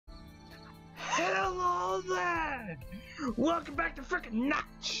again! Welcome back to frickin'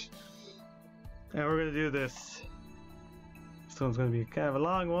 Notch! And we're gonna do this. This one's gonna be kind of a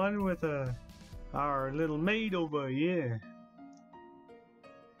long one with our little maid over here.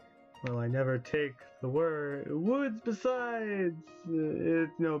 Well, I never take the woods besides.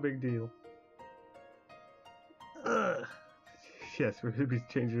 It's no big deal. Yes, we're gonna be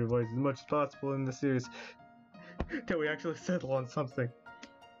changing our voice as much as possible in this series till we actually settle on something.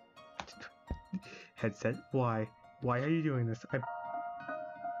 Headset? Why? Why are you doing this?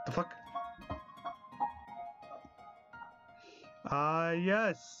 The fuck?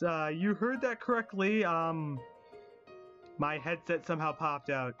 Yes, you heard that correctly. My headset somehow popped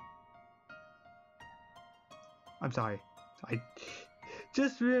out. I'm sorry. I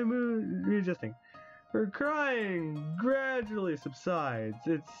just readjusting. Her crying gradually subsides.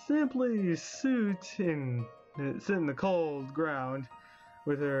 It's simply sit in the cold ground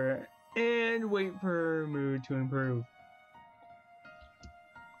with her and wait for her mood to improve.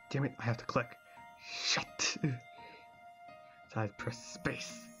 Damn it, I have to click. Shit! So I press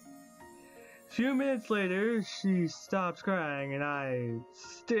space. A few minutes later, she stops crying and I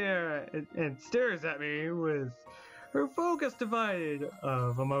stares at me with her focus divided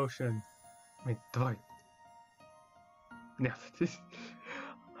of emotion. Divide. No.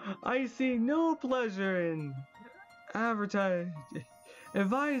 I see no pleasure in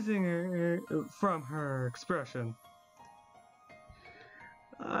advising her from her expression.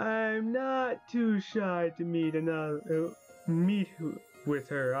 I'm not too shy to meet with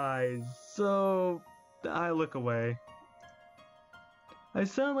her eyes, so I look away. I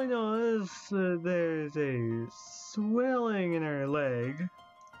suddenly notice there's a swelling in her leg.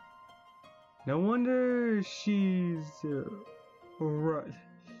 No wonder she's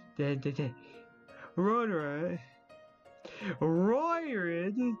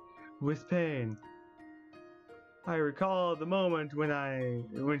roired with pain. I recall the moment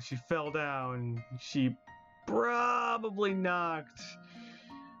when she fell down. She probably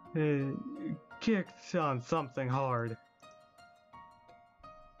kicked on something hard.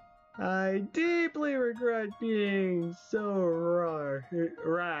 I deeply regret being so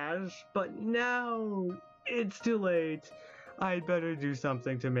rash, but now it's too late. I'd better do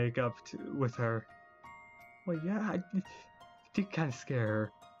something to make up with her. Well, yeah, I did kind of scare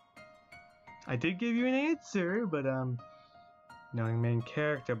her. I did give you an answer, but knowing main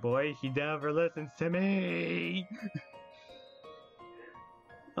character boy, he never listens to me.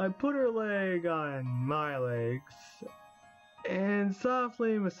 I put her leg on my legs and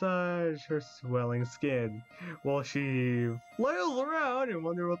softly massage her swelling skin while she flails around and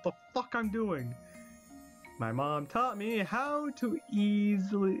wonders what the fuck I'm doing. My mom taught me how to ease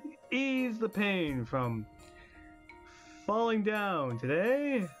the pain from falling down.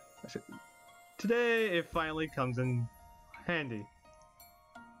 Today it finally comes in handy.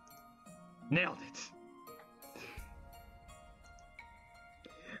 Nailed it.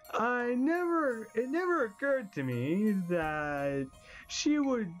 It never occurred to me that she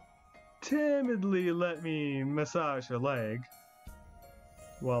would timidly let me massage her leg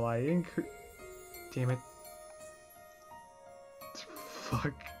while I damn it.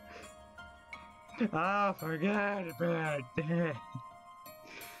 Fuck. Forget about that.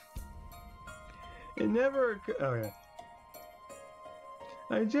 It never occurred.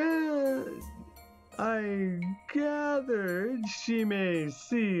 Oh yeah. I gathered she may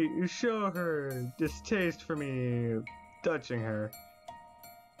show her distaste for me touching her.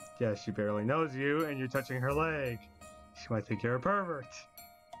 Yeah, she barely knows you and you're touching her leg. She might think you're a pervert.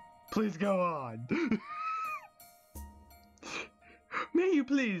 Please go on. May you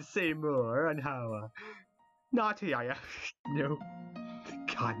please say more on how naughty I am? No.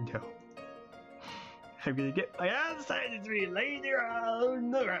 God, no. I'm gonna get my ass handed to me later on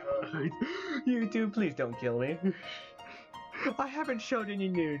the road. You two, please don't kill me. I haven't showed any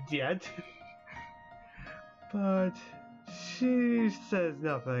nudes yet. But she says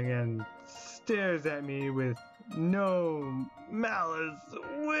nothing and stares at me with no malice,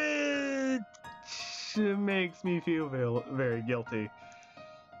 which makes me feel very guilty.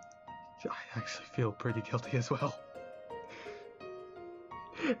 I actually feel pretty guilty as well.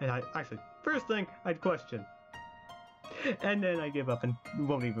 And first thing, I'd question. And then I give up and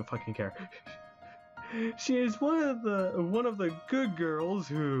won't even fucking care. She is one of the good girls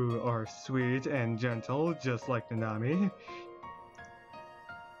who are sweet and gentle, just like Nanami.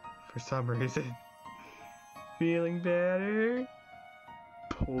 For some reason, feeling better,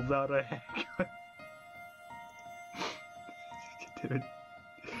 pulls out a handgun. Dude,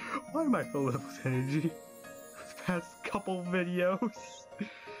 why am I full of energy? These past couple videos.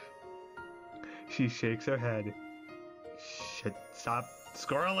 She shakes her head. shit, stop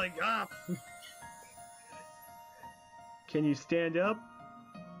scrolling up! Can you stand up?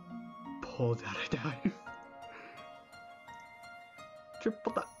 Pulls out a knife.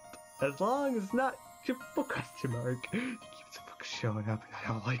 Triple dot. As long as it's not triple question mark. He keeps fucking showing up and I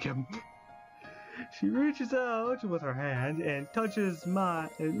don't like him. She reaches out with her hand and touches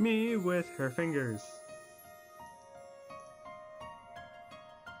me with her fingers.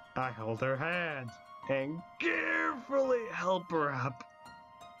 I hold her hand and carefully help her up.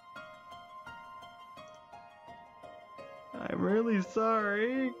 I'm really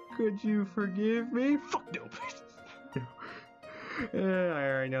sorry. Could you forgive me? Fuck no, please. I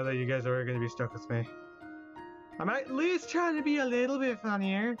already know that you guys are going to be stuck with me. I'm at least trying to be a little bit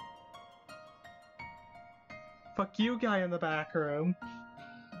funnier. Fuck you, guy in the back room.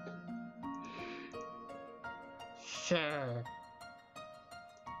 Sure.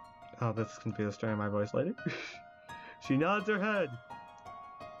 Oh, this is going to be the strain of my voice later. She nods her head.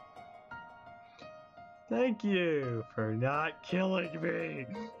 Thank you for not killing me.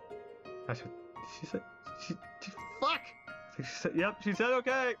 That's what she said. Fuck! She said, yep, she said,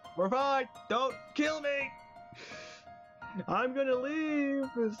 okay, we're fine. Don't kill me. I'm gonna leave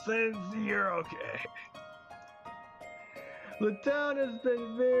since you're okay. The town has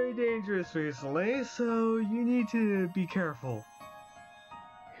been very dangerous recently, so you need to be careful.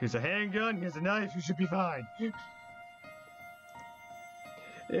 Here's a handgun, here's a knife, you should be fine.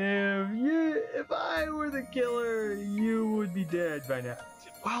 If I were the killer, you would be dead by now.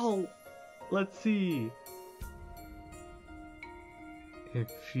 Well, let's see. If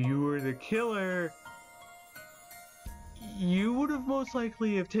you were the killer, you would have most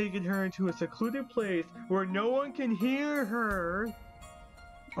likely have taken her into a secluded place where no one can hear her,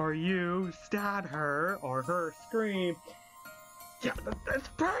 or you stab her, or her scream. Yeah, that's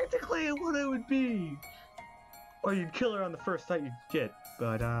practically what it would be. Or you'd kill her on the first sight you'd get.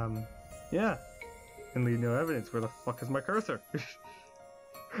 But, yeah. And leave no evidence. Where the fuck is my cursor?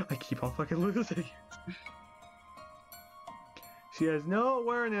 I keep on fucking losing it. She has no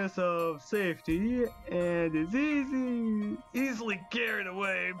awareness of safety and is easily carried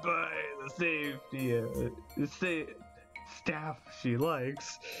away by the safety staff she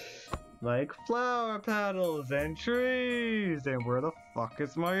likes. Like flower petals and trees. And where the fuck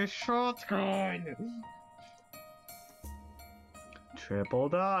is my shotgun? Triple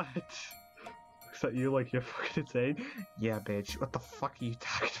dot. Looks at you like you're fucking insane. Yeah, bitch. What the fuck are you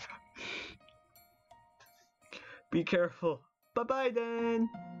talking about? Be careful. Bye-bye then.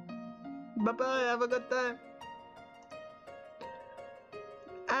 Bye-bye. Have a good time.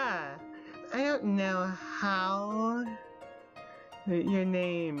 I don't know how. Your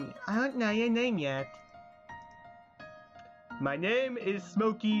name. I don't know your name yet. My name is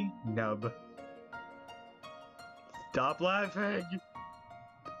Smokey Nub. Stop laughing.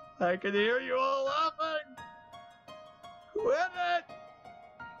 I can hear you all laughing! Who is it?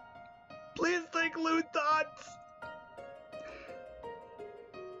 Please think loot thoughts!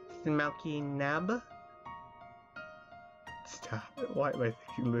 Smoky Nub? Stop. Why am I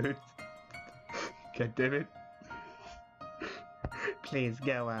thinking loot? God damn it. Please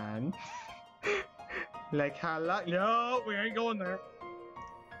go on. Like how long? No, we ain't going there.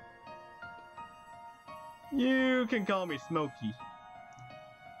 You can call me Smokey.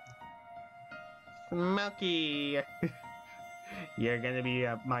 Smokey! You're gonna be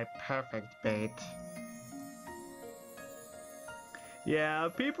my perfect bait. Yeah,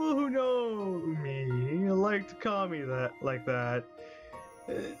 people who know me like to call me like that.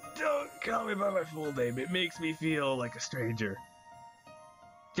 Don't call me by my full name, it makes me feel like a stranger.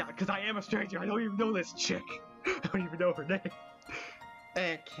 Yeah, because I am a stranger, I don't even know this chick. I don't even know her name.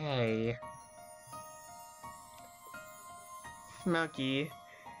 Okay. Smokey.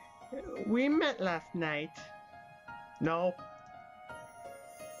 We met last night. No.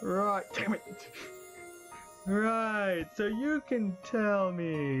 Right, damn it. Right, so you can tell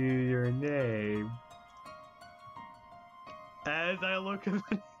me your name. As I look at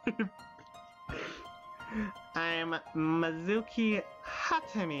the name. I'm Mizuki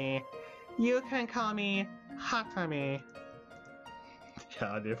Hatami. You can call me Hatami.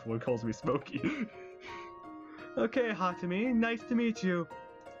 God, everyone calls me Smokey. Okay, Hatami, nice to meet you.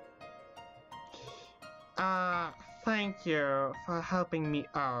 Thank you for helping me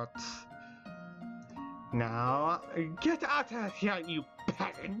out. Now, get out of here, you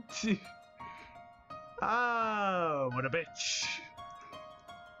peasant! Oh, what a bitch.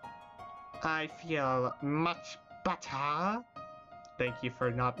 I feel much better. Thank you for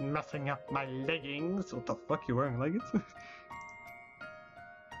not messing up my leggings. What the fuck, you wearing leggings?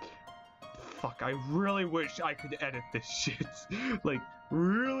 fuck, I really wish I could edit this shit. Like,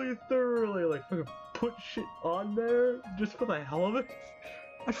 really thoroughly, like, fucking put shit on there just for the hell of it.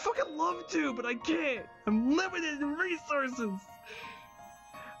 I'd fucking love to, but I can't. I'm limited in resources.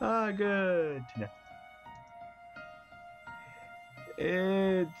 Good to know.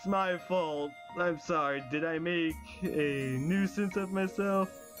 It's my fault. I'm sorry. Did I make a nuisance of myself?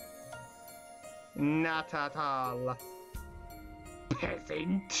 Not at all.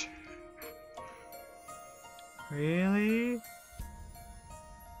 Peasant. Really?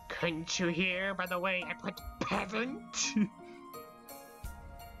 Couldn't you hear by the way I put peasant?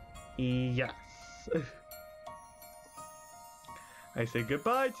 Yes. I say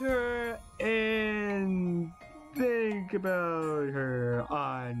goodbye to her and think about her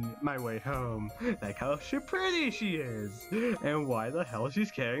on my way home. Like how pretty she is. And why the hell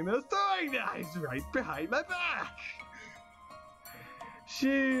she's carrying those throwing knives right behind my back. She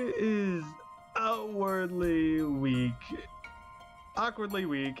is outwardly weak. Awkwardly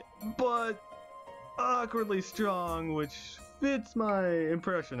weak, but awkwardly strong, which fits my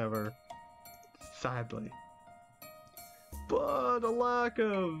impression of her. Sadly. But a lack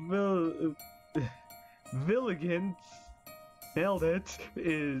of vigilance, nailed it,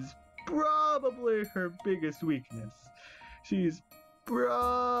 is probably her biggest weakness. She's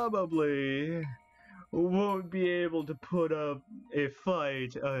probably won't be able to put up a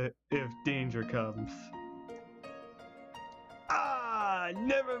fight if danger comes.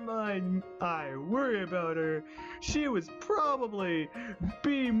 Never mind, I worry about her. She was probably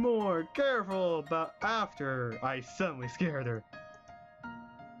be more careful about after I suddenly scared her.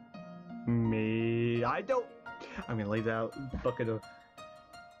 Me, I'm gonna leave that bucket of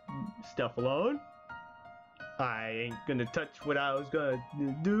stuff alone. I ain't gonna touch what I was gonna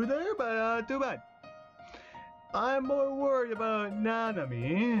do there, but too bad. I'm more worried about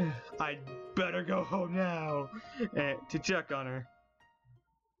Nanami. I'd better go home now to check on her.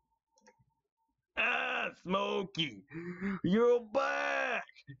 Smokey, you're back!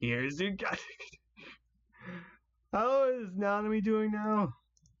 Here's your guy. How is Nanami doing now?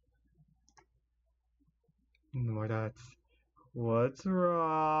 No more dots. What's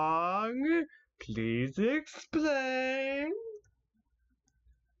wrong? Please explain.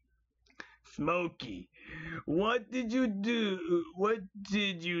 Smokey, what did you do? What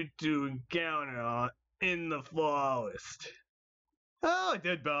did you two encounter in the forest? Oh, a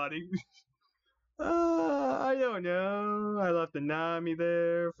dead body. I don't know. I left the Nami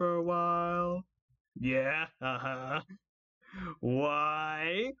there for a while. Yeah,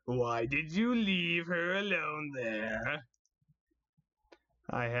 Why? Why did you leave her alone there?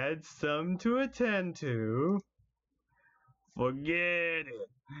 I had some to attend to. Forget it.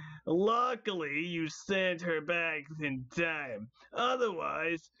 Luckily, you sent her back in time.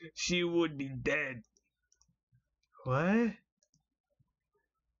 Otherwise, she would be dead. What?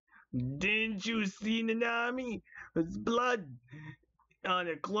 Didn't you see Nanami? There's blood on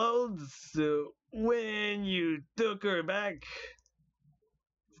her clothes when you took her back.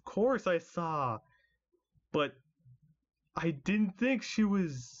 Of course I saw, but I didn't think she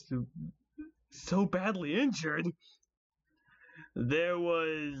was so badly injured.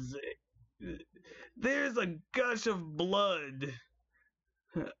 There's a gush of blood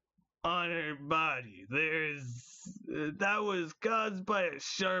on her body. That was caused by a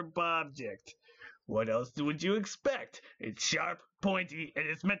sharp object. What else would you expect? It's sharp, pointy, and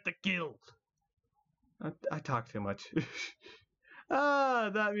it's meant to kill. I talk too much.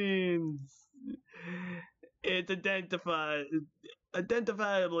 That means it's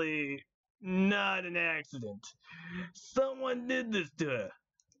identifiably not an accident. Someone did this to her.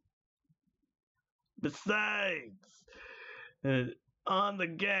 Besides, on the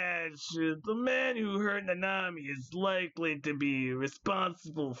gash, the man who hurt Nanami is likely to be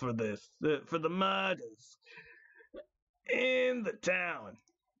responsible for this, for the murders in the town.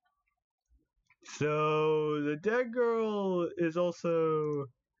 So, the dead girl is also...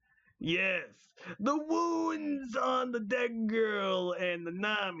 Yes, the wounds on the dead girl and the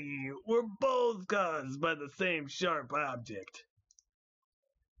Nami were both caused by the same sharp object.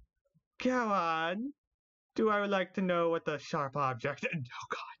 Go on. Do I like to know what the sharp object... Oh,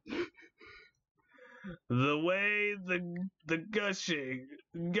 God. The way the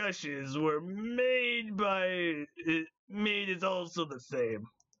gushes were made is also the same.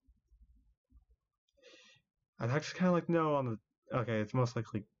 I'd actually kind of like to know on the... Okay, it's most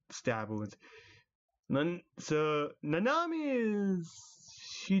likely stab wounds. So, Nanami is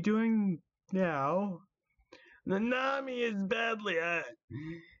she doing now? Nanami is badly hurt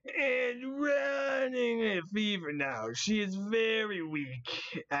and running a fever now. She is very weak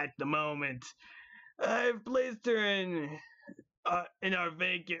at the moment. I've placed her in our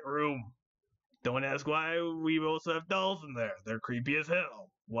vacant room. Don't ask why we also have dolls in there. They're creepy as hell.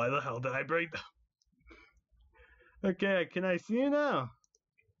 Why the hell did I break them? Okay, can I see you now?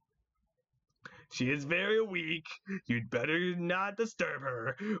 She is very weak. You'd better not disturb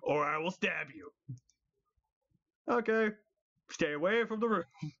her, or I will stab you. Okay, stay away from the room.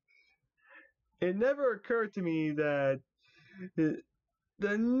 It never occurred to me that the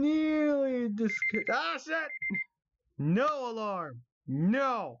nearly ah shit! No alarm!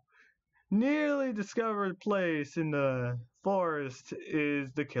 No! Nearly discovered place in the forest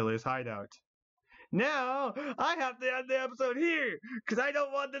is the killer's hideout. Now, I have to end the episode here, because I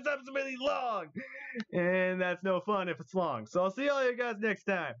don't want this episode really long. And that's no fun if it's long. So I'll see all you guys next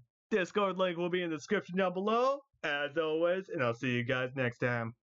time. Discord link will be in the description down below, as always, and I'll see you guys next time.